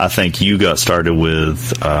 I think you got started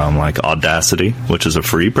with like Audacity, which is a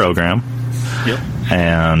free program. Yep.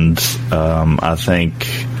 And I think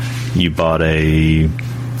you bought I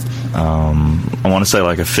want to say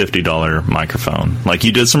like a $50 microphone. Like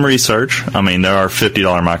you did some research. There are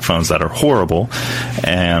 $50 microphones that are horrible,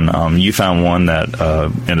 and you found one that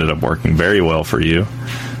ended up working very well for you.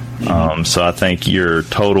 So I think your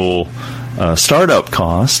total startup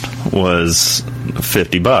cost was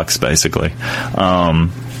 $50 basically.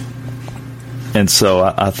 And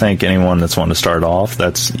so I think anyone that's wanting to start off,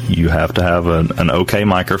 you have to have an okay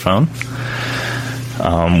microphone,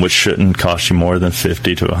 which shouldn't cost you more than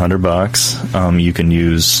 $50 to $100. You can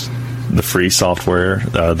use the free software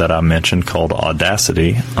that I mentioned called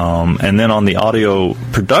Audacity. And then on the audio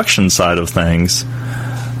production side of things,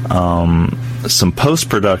 some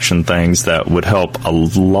post-production things that would help a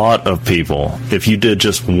lot of people. If you did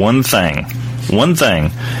just one thing,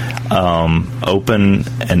 open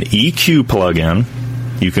an EQ plugin.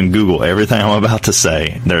 You can Google everything I'm about to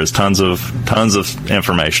say. There's tons of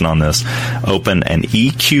information on this. Open an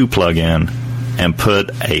EQ plugin and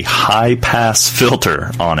put a high-pass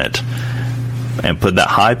filter on it. And put that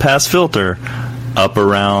high-pass filter up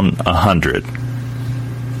around 100.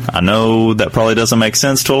 I know that probably doesn't make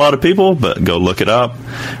sense to a lot of people, but go look it up.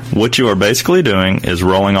 What you are basically doing is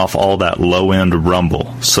rolling off all that low-end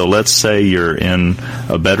rumble. So let's say you're in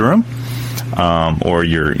a bedroom, or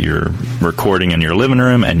you're recording in your living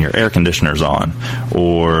room and your air conditioner's on,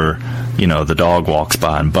 or the dog walks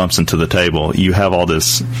by and bumps into the table. You have all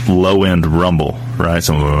this low-end rumble, right?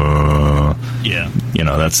 So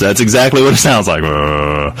that's exactly what it sounds like.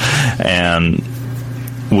 And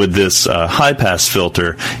with this high pass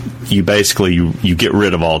filter, you basically you get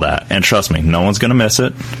rid of all that, and trust me, no one's going to miss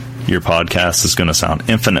it. Your podcast is going to sound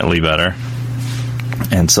infinitely better.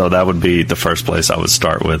 And so that would be the first place I would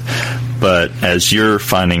start with. But as you're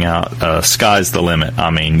finding out, sky's the limit.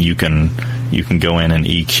 You can go in and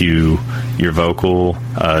EQ your vocal,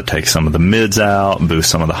 take some of the mids out, boost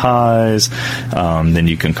some of the highs. Then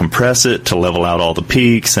you can compress it to level out all the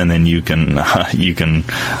peaks, and then you can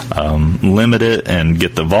limit it and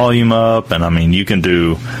get the volume up. And you can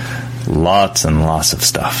do lots and lots of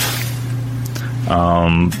stuff.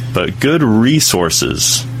 But good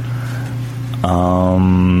resources.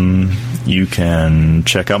 You can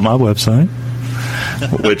check out my website,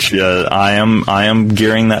 which I am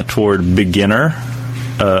gearing that toward beginner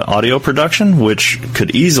audio production, which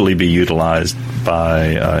could easily be utilized by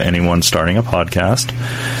anyone starting a podcast.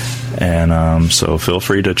 And so feel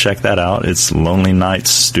free to check that out. It's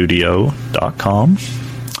lonelynightstudio.com.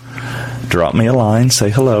 Drop me a line,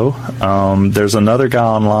 say hello. There's another guy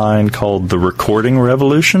online called The Recording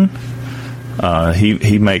Revolution.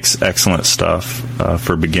 He makes excellent stuff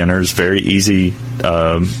for beginners. Very easy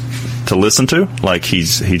to listen to. Like he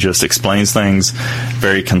just explains things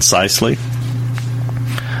very concisely.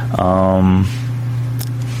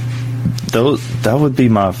 That would be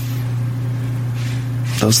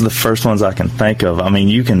those are the first ones I can think of.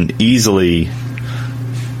 You can easily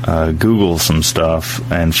Google some stuff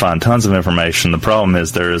and find tons of information. The problem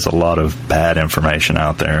is there is a lot of bad information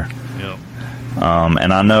out there. Yep.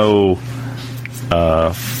 And I know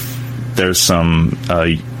there's some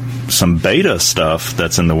beta stuff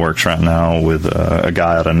that's in the works right now with a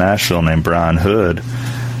guy out of Nashville named Brian Hood,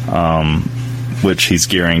 which he's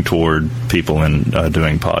gearing toward people in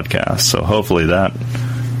doing podcasts. So hopefully that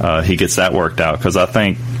he gets that worked out, because I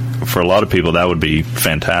think for a lot of people that would be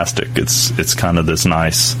fantastic. It's kind of this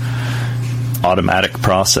nice automatic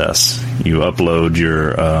process. You upload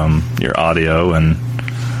your audio, and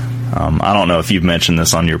I don't know if you've mentioned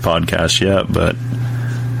this on your podcast yet, but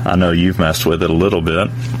I know you've messed with it a little bit.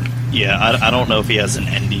 Yeah, I don't know if he has an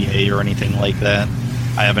NDA or anything like that.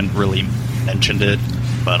 I haven't really mentioned it,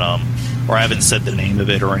 but or I haven't said the name of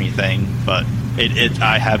it or anything, but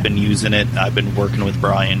I have been using it. I've been working with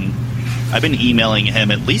Brian. I've been emailing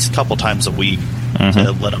him at least a couple times a week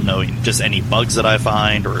to let him know just any bugs that I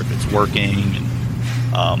find or if it's working. And,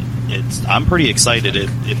 I'm pretty excited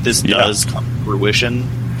if this does come to fruition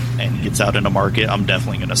and gets out into market. I'm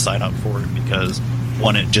definitely going to sign up for it because,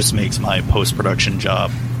 one, it just makes my post-production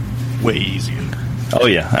job way easier. Oh,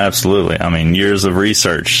 yeah, absolutely. I mean, years of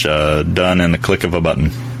research done in the click of a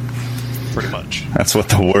button. Pretty much. That's what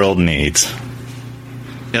the world needs.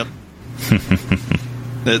 Yep.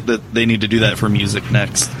 They need to do that for music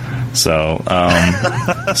next. So,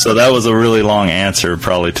 so that was a really long answer,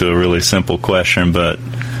 probably to a really simple question. But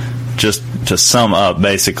just to sum up,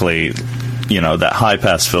 basically, that high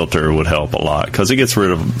pass filter would help a lot because it gets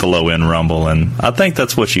rid of the low end rumble, and I think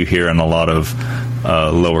that's what you hear in a lot of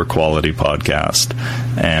lower quality podcasts.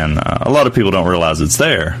 And a lot of people don't realize it's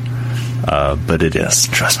there, but it is.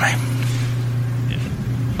 Trust me.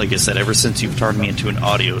 Like I said, ever since you've turned me into an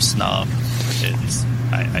audio snob,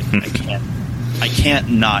 I can't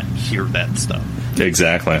not hear that stuff.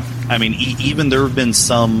 Exactly. I mean, even there have been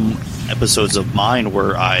some episodes of mine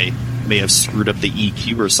where I may have screwed up the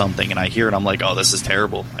EQ or something, and I hear it, and I'm like, "Oh, this is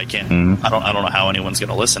terrible. I can't. I don't know how anyone's going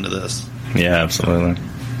to listen to this." Yeah, absolutely.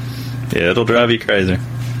 Yeah, it'll drive you crazy.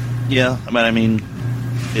 Yeah, I mean,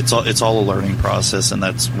 it's all a learning process, and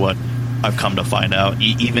that's what I've come to find out.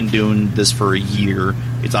 Even doing this for a year,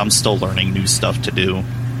 I'm still learning new stuff to do.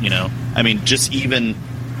 I mean, just even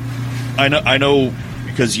I know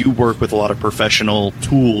because you work with a lot of professional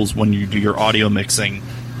tools when you do your audio mixing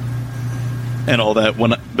and all that.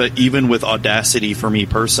 But even with Audacity, for me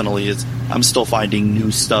personally, I'm still finding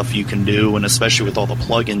new stuff you can do, and especially with all the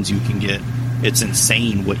plugins you can get, it's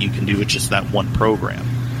insane what you can do with just that one program.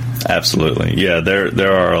 Absolutely, yeah.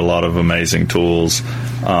 There are a lot of amazing tools.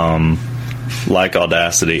 Like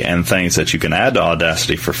Audacity and things that you can add to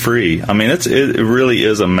Audacity for free. I mean, it really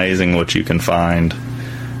is amazing what you can find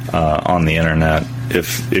on the internet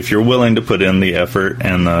if you're willing to put in the effort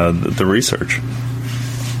and the research.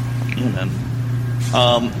 Yeah, man.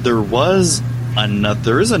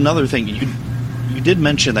 There is another thing you did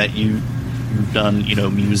mention that you've done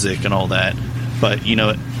music and all that, but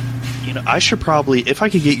I should probably, if I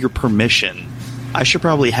could get your permission, I should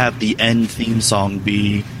probably have the end theme song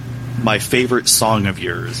be my favorite song of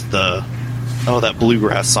yours, that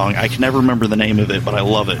bluegrass song. I can never remember the name of it, but I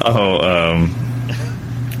love it.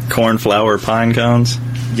 Cornflower Pine Cones?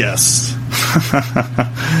 Yes.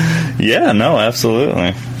 Yeah, no,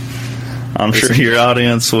 absolutely. I'm sure your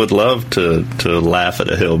audience would love to laugh at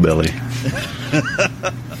a hillbilly.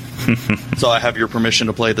 So I have your permission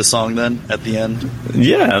to play the song then at the end?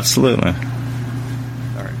 Yeah, absolutely.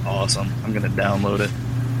 All right, awesome. I'm going to download it.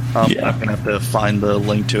 I'm going to have to find the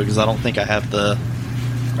link to it because I don't think I have the...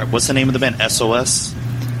 What's the name of the band? SOS?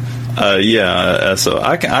 So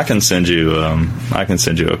I can send you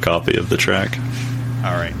a copy of the track.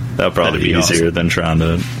 All right. That'll probably be easier than trying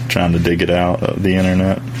to dig it out of the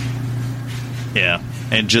internet. Yeah,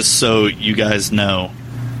 and just so you guys know,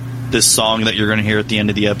 this song that you're going to hear at the end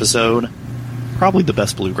of the episode, probably the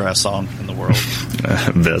best bluegrass song in the world.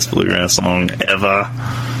 Best bluegrass song ever.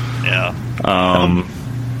 Yeah.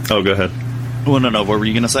 Oh, go ahead. Well, no. What were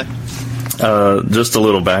you going to say? Just a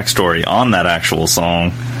little backstory on that actual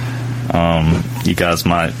song. You guys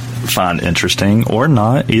might find interesting or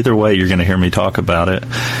not. Either way, you're going to hear me talk about it.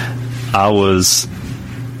 I was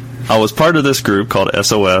part of this group called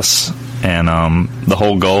SOS, and the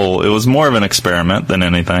whole goal, it was more of an experiment than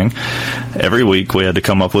anything. Every week we had to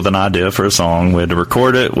come up with an idea for a song. We had to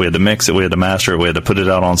record it, we had to mix it, we had to master it, we had to put it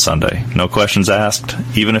out on Sunday. No questions asked,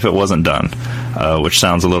 even if it wasn't done, which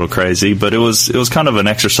sounds a little crazy, but it was kind of an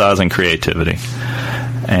exercise in creativity.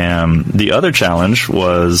 And the other challenge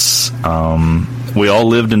was we all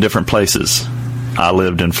lived in different places. I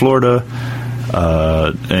lived in Florida,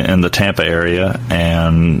 in the Tampa area,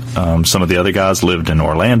 and some of the other guys lived in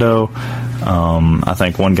Orlando. I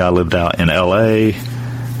think one guy lived out in LA.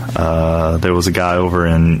 There was a guy over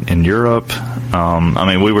in Europe.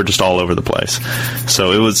 We were just all over the place.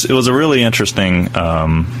 So it was a really interesting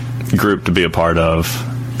group to be a part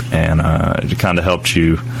of, and it kind of helped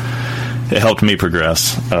you. It helped me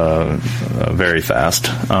progress very fast.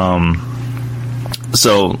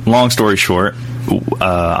 So long story short,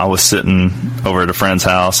 I was sitting over at a friend's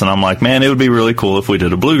house, and I'm like, man, it would be really cool if we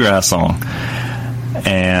did a bluegrass song.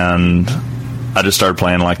 And I just started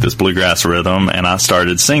playing like this bluegrass rhythm, and I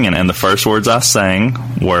started singing. And the first words I sang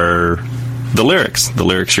were the lyrics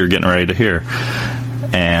you're getting ready to hear.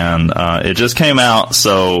 And it just came out,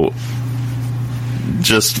 so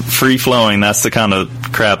just free flowing. That's the kind of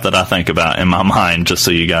crap that I think about in my mind, just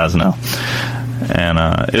so you guys know. And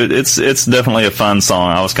it's definitely a fun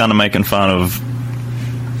song. I was kind of making fun of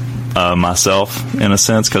myself in a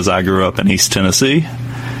sense, because I grew up in East Tennessee,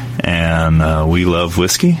 and we love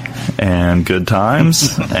whiskey and good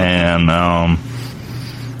times. And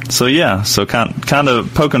so kind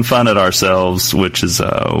of poking fun at ourselves, which is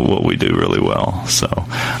what we do really well. So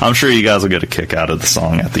I'm sure you guys will get a kick out of the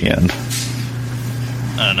song at the end.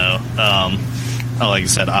 I know. Like I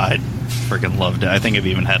said, I freaking loved it. I think I've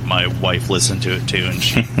even had my wife listen to it too, and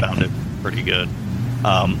she found it pretty good.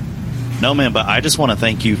 No, man, but I just want to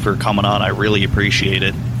thank you for coming on. I really appreciate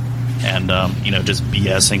it. And, just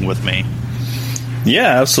BSing with me.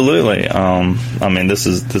 Yeah, absolutely. I mean, this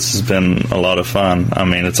has been a lot of fun. I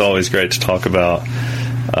mean, it's always great to talk about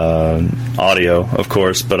audio, of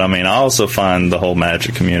course, but I mean, I also find the whole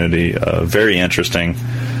Magic community very interesting.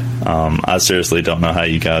 I seriously don't know how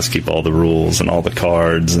you guys keep all the rules and all the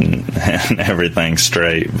cards and everything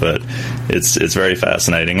straight, but it's very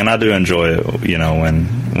fascinating, and I do enjoy it,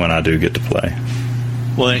 when I do get to play.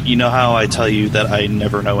 Well, you know how I tell you that I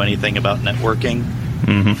never know anything about networking?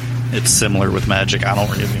 Mm-hmm. It's similar with Magic. I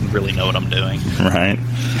don't even really know what I'm doing. Right.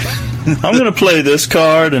 I'm going to play this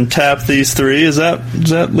card and tap these 3. Is that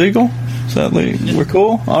legal? Is that legal? We're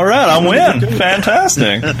cool? All right, I win.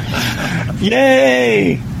 Fantastic.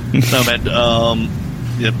 Yay! No, man.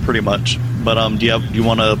 Yeah, pretty much. But do you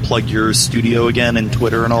want to plug your studio again and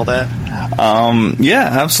Twitter and all that? Yeah,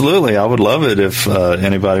 absolutely. I would love it if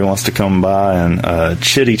anybody wants to come by and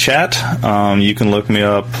chitty chat. You can look me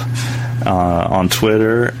up on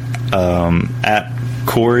Twitter at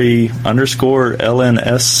Corey_LNS.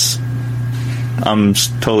 I'm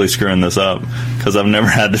totally screwing this up because I've never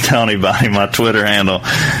had to tell anybody my Twitter handle.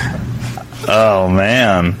 Oh,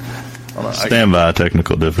 man. Stand by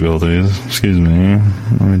technical difficulties. Excuse me.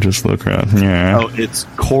 Let me just look right here. Oh, it's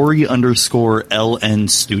Corey_LN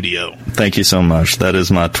Studio. Thank you so much. That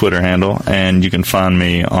is my Twitter handle, and you can find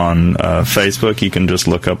me on Facebook. You can just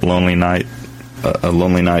look up Lonely Night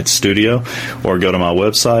Studio, or go to my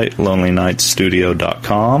website,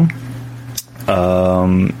 lonelynightstudio.com.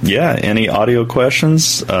 Any audio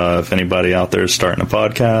questions? If anybody out there is starting a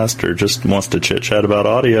podcast or just wants to chit chat about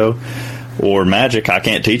audio or Magic, I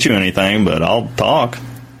can't teach you anything, but I'll talk.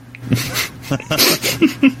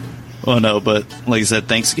 Well, no, but like I said,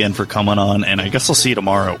 thanks again for coming on, and I guess I'll see you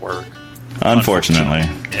tomorrow at work. Unfortunately.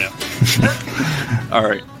 Yeah. All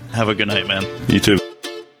right. Have a good night, man. You too.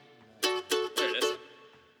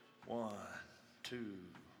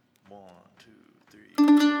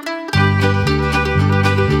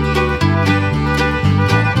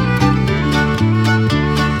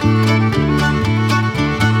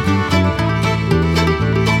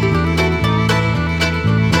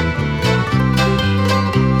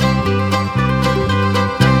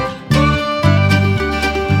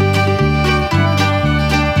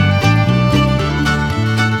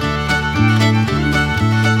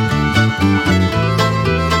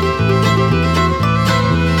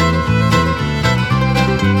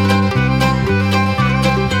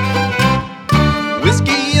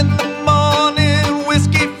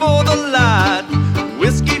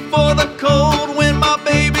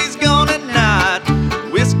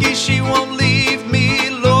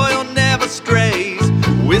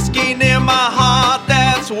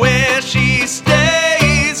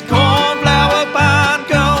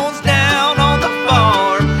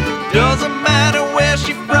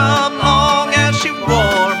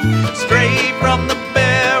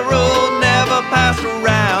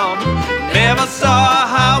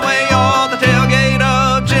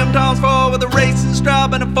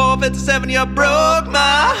 And a 457, you broke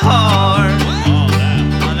my heart.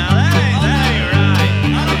 Now that ain't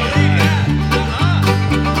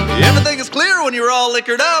right. Everything is clear when you're all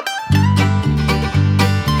liquored up.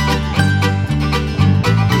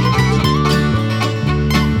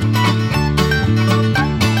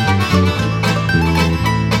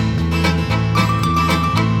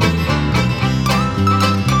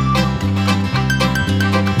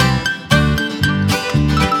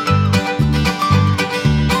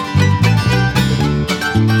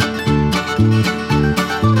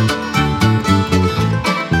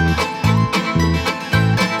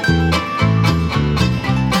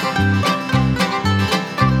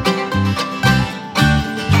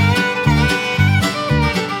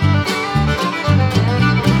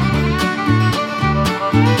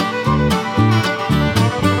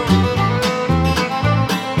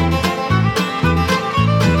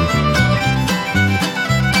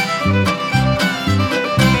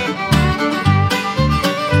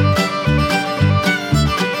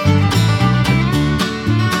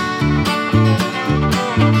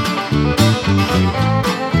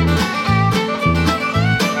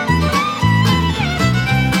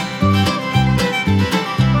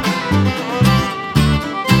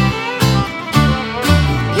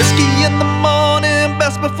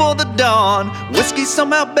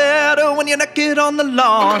 somehow better when you're naked on the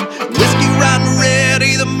lawn. Whiskey riding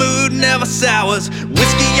ready, the mood never sours.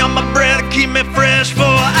 Whiskey on my breath, keep me fresh for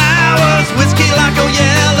hours. Whiskey like a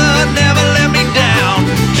yellow, never let me down.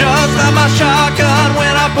 Just like my shotgun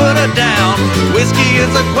when I put her down. Whiskey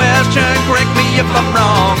is a question, correct me if I'm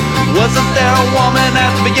wrong. Wasn't there a woman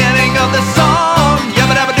at the beginning of this song?